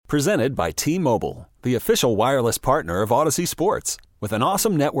Presented by T-Mobile, the official wireless partner of Odyssey Sports. With an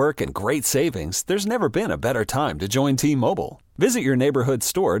awesome network and great savings, there's never been a better time to join T-Mobile. Visit your neighborhood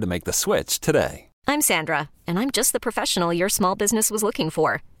store to make the switch today. I'm Sandra, and I'm just the professional your small business was looking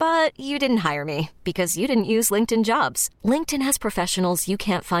for. But you didn't hire me because you didn't use LinkedIn Jobs. LinkedIn has professionals you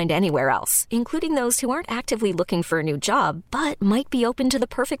can't find anywhere else, including those who aren't actively looking for a new job, but might be open to the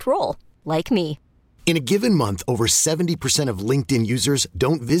perfect role, like me. In a given month, over 70% of LinkedIn users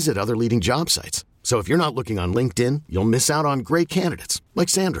don't visit other leading job sites. So if you're not looking on LinkedIn, you'll miss out on great candidates like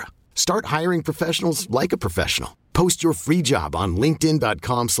Sandra. Start hiring professionals like a professional. Post your free job on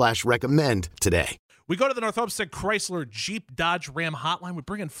linkedin.com/recommend today. We go to the North Olmsted Chrysler Jeep Dodge Ram hotline. We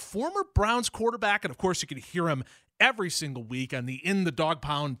bring in former Browns quarterback, and of course you can hear him every single week on the In the Dog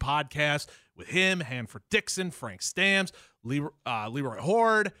Pound podcast with him, Hanford Dixon, Frank Stamms, Leroy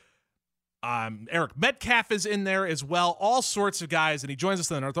Horde. Eric Metcalf is in there as well, all sorts of guys, and he joins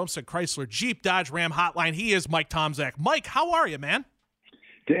us on the North Olmsted Chrysler Jeep Dodge Ram hotline. He is Mike Tomczak. Mike, how are you, man?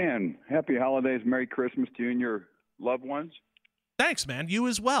 Dan, happy holidays, Merry Christmas to you and your loved ones. Thanks, man. You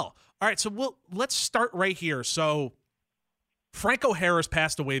as well. All right, so let's start right here. So Franco Harris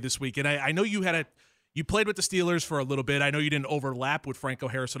passed away this week, and I know you played with the Steelers for a little bit. I know you didn't overlap with Franco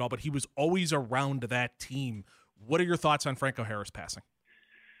Harris at all, but he was always around that team. What are your thoughts on Franco Harris passing?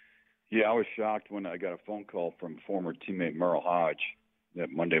 Yeah, I was shocked when I got a phone call from former teammate Merle Hodge that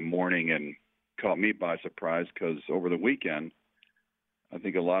Monday morning, and caught me by surprise because over the weekend, I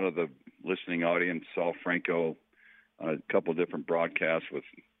think a lot of the listening audience saw Franco on a couple of different broadcasts with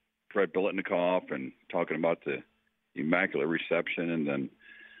Fred Biletnikoff and talking about the Immaculate Reception. And then,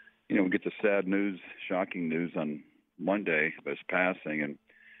 we get the sad news, shocking news on Monday of his passing. And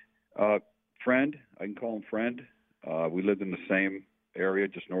friend, I can call him friend. We lived in the same area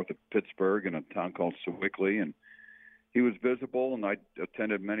just north of Pittsburgh in a town called Sewickley, and he was visible, and I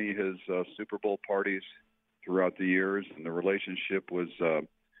attended many of his Super Bowl parties throughout the years, and the relationship was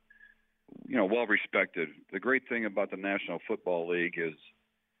well respected. The great thing about the National Football League is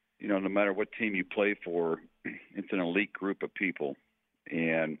no matter what team you play for, it's an elite group of people.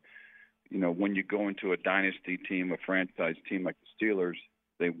 And when you go into a dynasty team, a franchise team like the Steelers,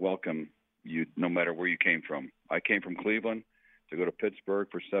 they welcome you no matter where you came from. I came from Cleveland to go to Pittsburgh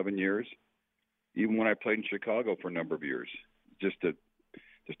for 7 years, even when I played in Chicago for a number of years. Just a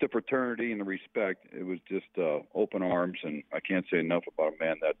fraternity and the respect. It was just open arms, and I can't say enough about a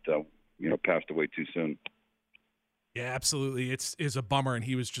man that passed away too soon. Yeah, absolutely. It's a bummer, and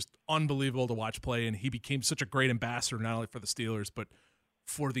he was just unbelievable to watch play, and he became such a great ambassador not only for the Steelers but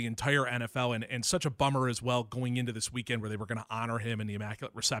for the entire NFL, and such a bummer as well going into this weekend where they were going to honor him in the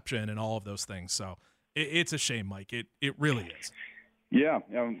Immaculate Reception and all of those things. So it's a shame, Mike. It really is. Yeah,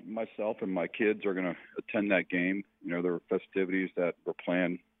 myself and my kids are going to attend that game. There were festivities that were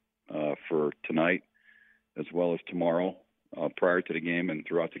planned for tonight as well as tomorrow prior to the game and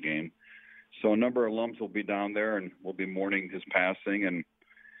throughout the game. So a number of alums will be down there, and we'll be mourning his passing. And,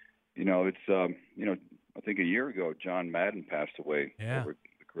 it's, I think a year ago, John Madden passed away over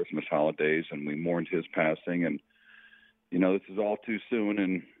the Christmas holidays, and we mourned his passing. And, this is all too soon.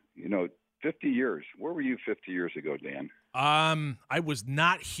 And, 50 years. Where were you 50 years ago, Dan? I was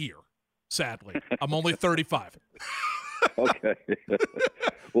not here, sadly. I'm only 35. Okay.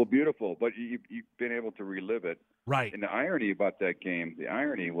 Well, beautiful. But you've been able to relive it. Right. And the irony about that game,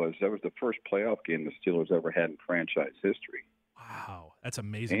 was that was the first playoff game the Steelers ever had in franchise history. Wow. That's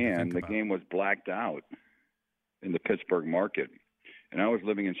amazing. And the game was blacked out in the Pittsburgh market. And I was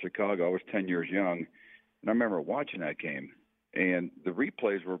living in Chicago. I was 10 years young. And I remember watching that game. And the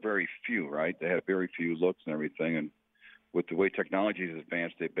replays were very few, right? They had very few looks and everything. And with the way technology has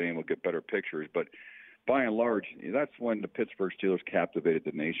advanced, they've been able to get better pictures. But by and large, that's when the Pittsburgh Steelers captivated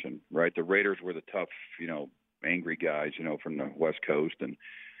the nation, right? The Raiders were the tough, angry guys, from the West Coast. And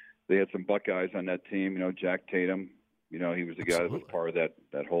they had some Buckeyes on that team, Jack Tatum. He was the guy that was part of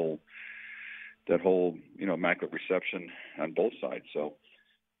that whole Immaculate Reception on both sides. So,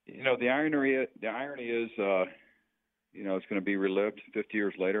 the irony is, it's going to be relived 50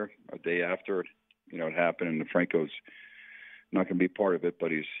 years later, a day after it happened, and Franco's not going to be part of it, but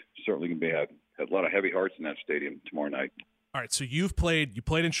he's certainly going to have a lot of heavy hearts in that stadium tomorrow night. All right, so you played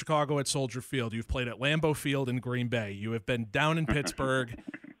in Chicago at Soldier Field. You've played at Lambeau Field in Green Bay. You have been down in Pittsburgh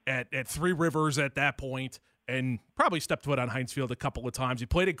at Three Rivers at that point, and probably stepped foot on Heinz Field a couple of times. You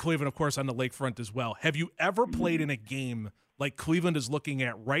played at Cleveland, of course, on the lakefront as well. Have you ever played in a game like Cleveland is looking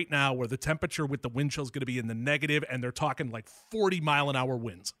at right now, where the temperature with the wind chill is going to be in the negative, and they're talking like 40-mile-an-hour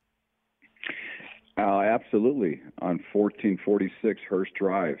winds? Absolutely. On 1446 Hearst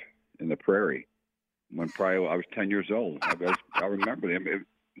Drive in the Prairie, when probably I was 10 years old. I remember them.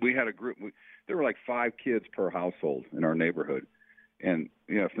 we had a group. There were like 5 kids per household in our neighborhood. And,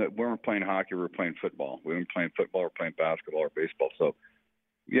 if we weren't playing hockey, we were playing football. We weren't playing football, we were playing basketball or baseball. So,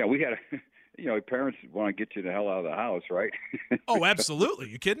 yeah, we had, parents want to get you the hell out of the house, right? Oh, absolutely.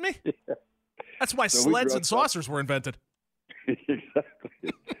 You kidding me? Yeah. That's why sleds and saucers were invented.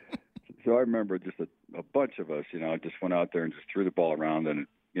 Exactly. So I remember just a bunch of us, just went out there and just threw the ball around and,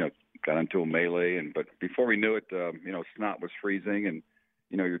 got into a melee. But before we knew it, snot was freezing and,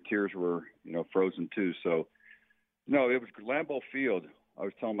 your tears were, frozen too. So, no, it was Lambeau Field. I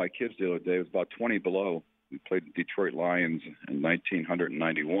was telling my kids the other day, it was about 20 below. We played the Detroit Lions in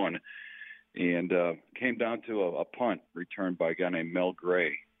 1991 and came down to a punt returned by a guy named Mel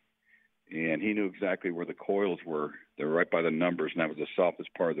Gray. And he knew exactly where the coils were. They were right by the numbers, and that was the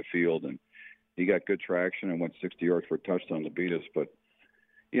softest part of the field. And he got good traction and went 60 yards for a touchdown to beat us. But,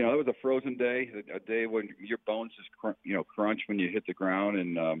 it was a frozen day, a day when your bones just, crunch when you hit the ground.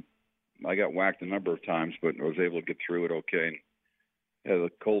 And I got whacked a number of times, but I was able to get through it okay. And had a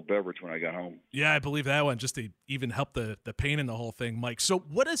cold beverage when I got home. Yeah, I believe that one, just to even help the pain in the whole thing, Mike. So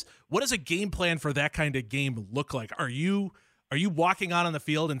what does a game plan for that kind of game look like? Are you walking out on the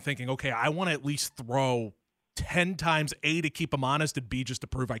field and thinking, okay, I want to at least throw 10 times, A, to keep them honest, and B, just to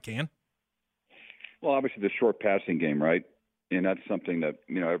prove I can? Well, obviously the short passing game, right? And that's something that,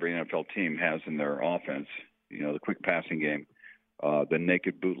 every NFL team has in their offense, the quick passing game, the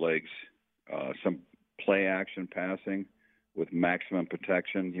naked bootlegs, some play action passing with maximum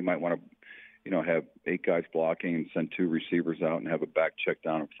protection. You might want to, have 8 guys blocking and send 2 receivers out and have a back check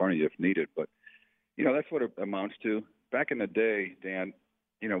down in front of you if needed. But, that's what it amounts to. Back in the day, Dan,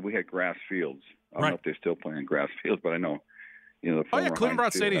 we had grass fields. I don't know if they still play in grass fields, but I know, the former Cleveland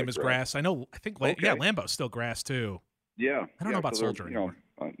Brown Stadium is grass. I think Lambeau's still grass too. Yeah. I don't know about Soldier anymore.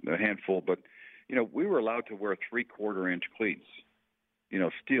 A handful, but, we were allowed to wear 3/4-inch cleats,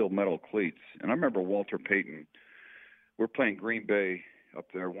 steel metal cleats. And I remember Walter Payton, we're playing Green Bay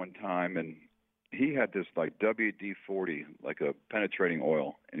up there one time, and he had this like WD-40, like a penetrating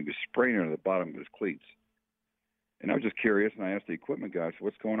oil, and he was spraying it on the bottom of his cleats. And I was just curious, and I asked the equipment guy, so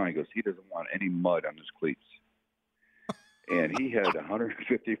what's going on? He goes, he doesn't want any mud on his cleats. And he had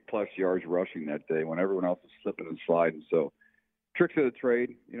 150-plus yards rushing that day when everyone else was slipping and sliding. So tricks of the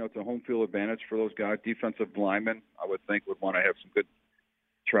trade, it's a home field advantage for those guys. Defensive linemen, I would think, would want to have some good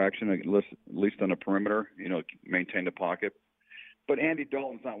traction, at least on the perimeter, maintain the pocket. But Andy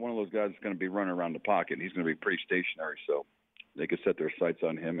Dalton's not one of those guys that's going to be running around the pocket. He's going to be pretty stationary, so they could set their sights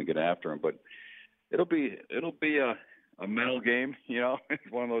on him and get after him. But it'll be a mental game,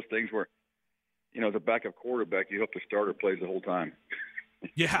 It's one of those things where, as a backup quarterback, you hope the starter plays the whole time.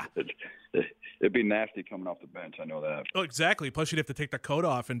 Yeah. It'd be nasty coming off the bench. I know that. Oh, exactly. Plus, you'd have to take the coat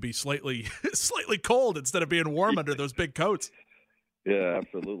off and be slightly cold instead of being warm under those big coats. Yeah,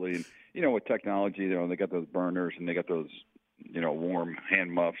 absolutely. And, with technology, they got those burners and they got those, warm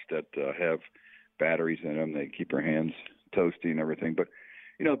hand muffs that have batteries in them. They keep your hands toasty and everything. But,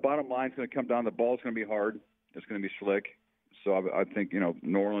 the bottom line is going to come down. The ball's going to be hard. It's going to be slick. So I think,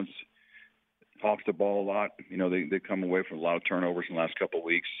 New Orleans hawks the ball a lot. They come away from a lot of turnovers in the last couple of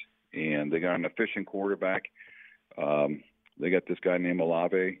weeks, and they got an efficient quarterback. They got this guy named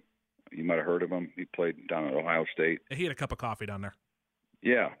Olave. You might have heard of him. He played down at Ohio State. He had a cup of coffee down there.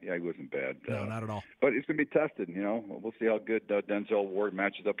 Yeah, he wasn't bad. No, not at all. But it's going to be tested, We'll see how good Denzel Ward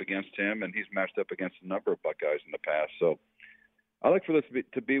matches up against him, and he's matched up against a number of Buckeyes in the past. So I like for this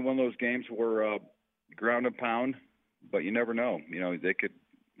to be one of those games where ground and pound, but you never know. They could,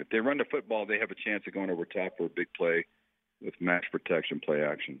 if they run the football, they have a chance of going over top for a big play with max protection, play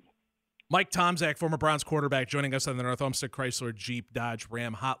action. Mike Tomczak, former Browns quarterback, joining us on the North Olmsted Chrysler Jeep Dodge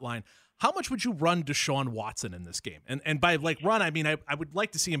Ram hotline. How much would you run Deshaun Watson in this game? And by run, I mean I would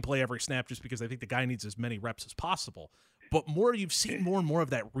like to see him play every snap just because I think the guy needs as many reps as possible. But you've seen more and more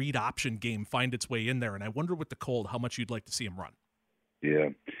of that read option game find its way in there, and I wonder with the cold how much you'd like to see him run. Yeah.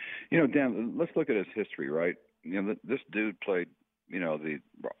 Dan, let's look at his history, right? This dude played, the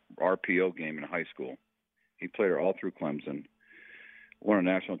RPO game in high school. He played it all through Clemson, won a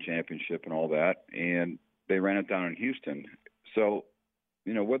national championship and all that, and they ran it down in Houston. So,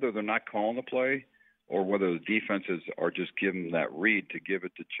 whether they're not calling the play or whether the defenses are just giving that read to give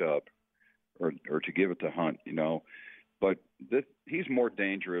it to Chubb or to give it to Hunt, But he's more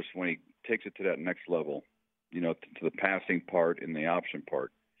dangerous when he takes it to that next level, to the passing part and the option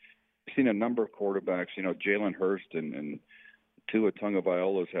part. I've seen a number of quarterbacks, Jalen Hurst and Tua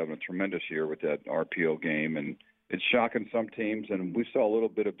Tagovailoa is having a tremendous year with that RPO game, and it's shocking some teams. And we saw a little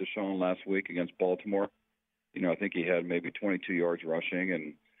bit of Deshaun last week against Baltimore. I think he had maybe 22 yards rushing,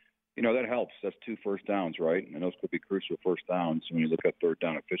 and that helps. That's 2 first downs, right? And those could be crucial first downs when you look at third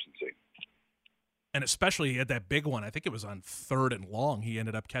down efficiency. And especially he had that big one. I think it was on 3rd and long. He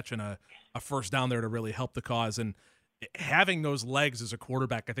ended up catching a first down there to really help the cause. And having those legs as a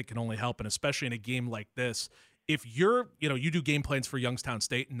quarterback, I think, can only help. And especially in a game like this, if you're, you do game plans for Youngstown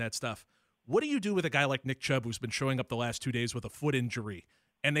State and that stuff, what do you do with a guy like Nick Chubb, who's been showing up the last 2 days with a foot injury?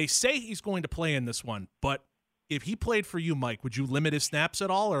 And they say he's going to play in this one, but if he played for you, Mike, would you limit his snaps at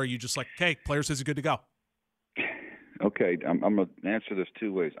all, or are you just like, okay, player says he's good to go? Okay, I'm going to answer this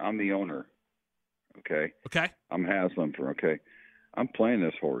 2 ways. I'm the owner, okay? Okay. I'm Haslam for, okay? I'm playing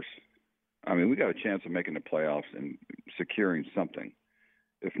this horse. I mean, we got a chance of making the playoffs and securing something,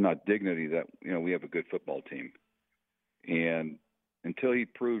 if not dignity, that, we have a good football team. And until he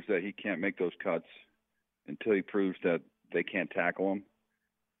proves that he can't make those cuts, until he proves that they can't tackle him,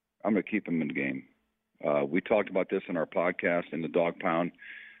 I'm going to keep him in the game. We talked about this in our podcast in the Dog Pound.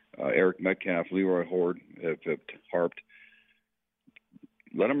 Eric Metcalf, Leroy Horde have harped.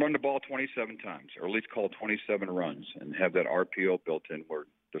 Let him run the ball 27 times, or at least call 27 runs, and have that RPO built in where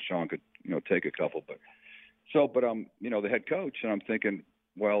Deshaun could, take a couple. But I'm, the head coach, and I'm thinking,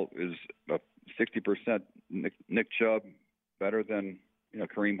 well, is 60% Nick Chubb better than,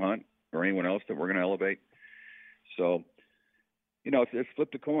 Kareem Hunt or anyone else that we're going to elevate? So, it's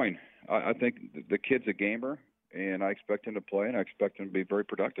flip the coin. I think the kid's a gamer, and I expect him to play, and I expect him to be very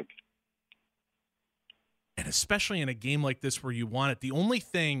productive. And especially in a game like this where you want it, the only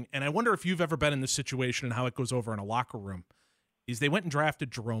thing, and I wonder if you've ever been in this situation and how it goes over in a locker room, is they went and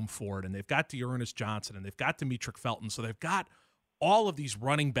drafted Jerome Ford, and they've got Dearness Johnson, and they've got Demetric Felton, so they've got all of these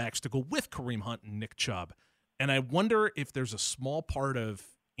running backs to go with Kareem Hunt and Nick Chubb. And I wonder if there's a small part of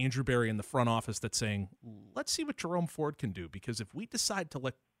Andrew Berry in the front office that's saying, let's see what Jerome Ford can do, because if we decide to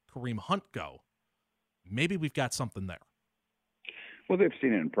let Kareem Hunt go, maybe we've got something there. Well, they've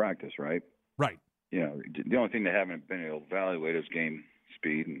seen it in practice, right? Right. The only thing they haven't been able to evaluate is game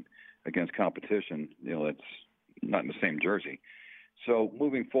speed and against competition. That's not in the same jersey. So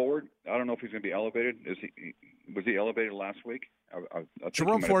moving forward, I don't know if he's going to be elevated. Was he elevated last week? I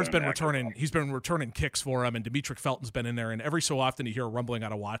Jerome Ford's been returning. He's been returning kicks for him, and Demetric Felton's been in there. And every so often, you hear a rumbling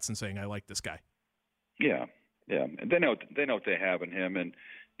out of Watson saying, "I like this guy." Yeah. And they know what they have in him, and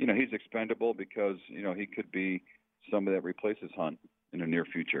he's expendable because he could be somebody that replaces Hunt in the near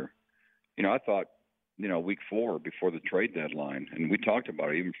future. I thought week 4 before the trade deadline, and we talked about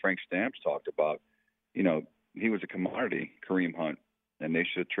it. Even Frank Stamps talked about he was a commodity, Kareem Hunt, and they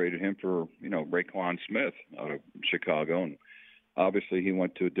should have traded him for Raekwon Smith out of Chicago, and obviously he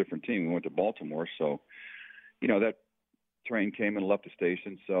went to a different team. He went to Baltimore, so that train came and left the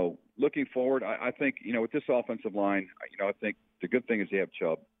station. So looking forward, I think with this offensive line, I think the good thing is they have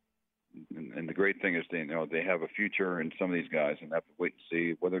Chubb, and the great thing is they have a future in some of these guys, and have to wait and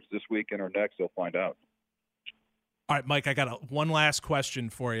see whether it's this weekend or next. They'll find out. All right, Mike, I got one last question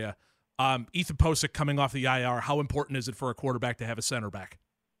for you. Ethan Posick coming off the IR, how important is it for a quarterback to have a center back?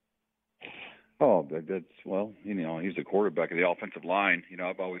 Oh, he's the quarterback of the offensive line.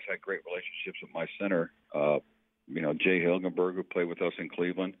 I've always had great relationships with my center. Jay Hilgenberg, who played with us in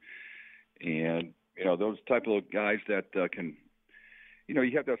Cleveland, and those type of guys that can,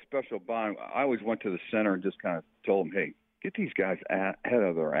 you have that special bond. I always went to the center and just kind of told them, hey, get these guys head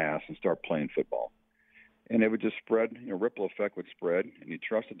of their ass and start playing football. And it would just spread, ripple effect would spread, and you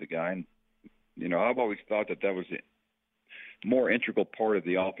trusted the guy. And, I've always thought that was a more integral part of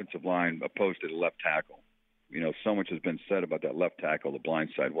the offensive line opposed to the left tackle. So much has been said about that left tackle, the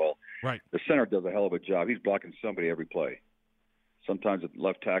blind side. Well, right. The center does a hell of a job. He's blocking somebody every play. Sometimes the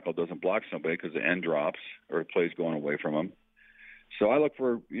left tackle doesn't block somebody because the end drops or the play's going away from him. So I look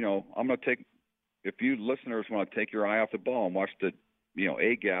for, I'm going to take – if you listeners want to take your eye off the ball and watch the,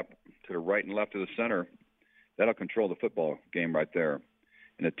 A gap to the right and left of the center – that'll control the football game right there.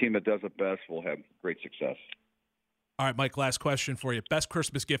 And the team that does it best will have great success. All right, Mike, last question for you. Best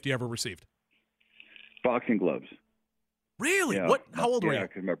Christmas gift you ever received? Boxing gloves. Really? Yeah. What? How old were you? Yeah,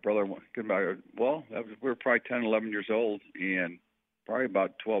 because my brother, we were probably 10, 11 years old, and probably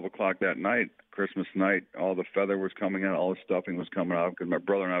about 12 o'clock that night, Christmas night, all the feather was coming in, all the stuffing was coming out because my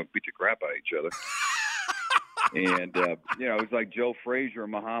brother and I would beat the crap out of each other. And, it was like Joe Frazier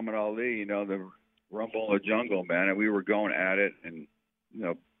and Muhammad Ali, the Rumble in the Jungle, man, and we were going at it, and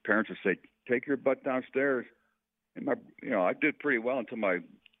parents would say, "Take your butt downstairs," and I did pretty well until my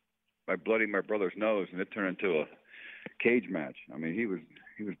bloodied my brother's nose, and it turned into a cage match. I mean, he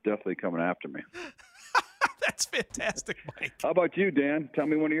was definitely coming after me. That's fantastic, Mike. How about you, Dan? Tell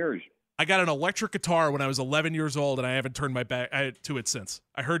me one of yours. I got an electric guitar when I was 11 years old, and I haven't turned my back to it since.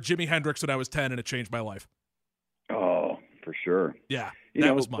 I heard Jimi Hendrix when I was 10, and it changed my life. Oh, for sure. Yeah. You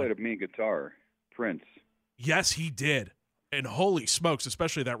know was who played mine. a mean guitar? Prince. Yes, he did. And holy smokes,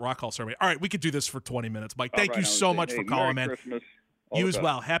 especially that Rock Hall ceremony. All right, we could do this for 20 minutes. Mike, thank you so much for calling, man. Merry Christmas. All You the as best.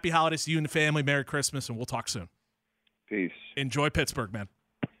 well. Happy holidays to you and the family. Merry Christmas, and we'll talk soon. Peace. Enjoy Pittsburgh, man.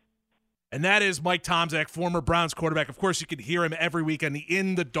 And that is Mike Tomczak, former Browns quarterback. Of course, you can hear him every week on the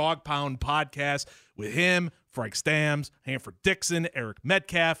In the Dog Pound podcast with him, Frank Stams, Hanford Dixon, Eric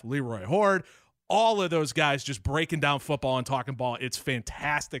Metcalf, Leroy Horde, all of those guys just breaking down football and talking ball. It's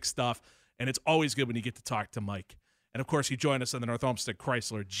fantastic stuff, and it's always good when you get to talk to Mike. And, of course, he joined us on the North Olmsted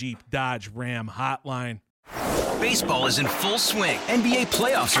Chrysler Jeep Dodge Ram hotline. Baseball is in full swing. NBA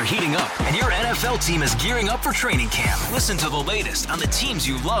playoffs are heating up, and your NFL team is gearing up for training camp. Listen to the latest on the teams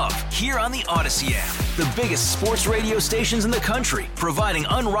you love here on the Odyssey app. The biggest sports radio stations in the country, providing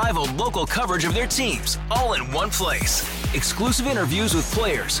unrivaled local coverage of their teams, all in one place. Exclusive interviews with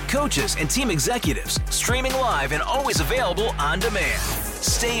players, coaches, and team executives, streaming live and always available on demand.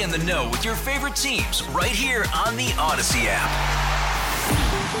 Stay in the know with your favorite teams right here on the Odyssey app.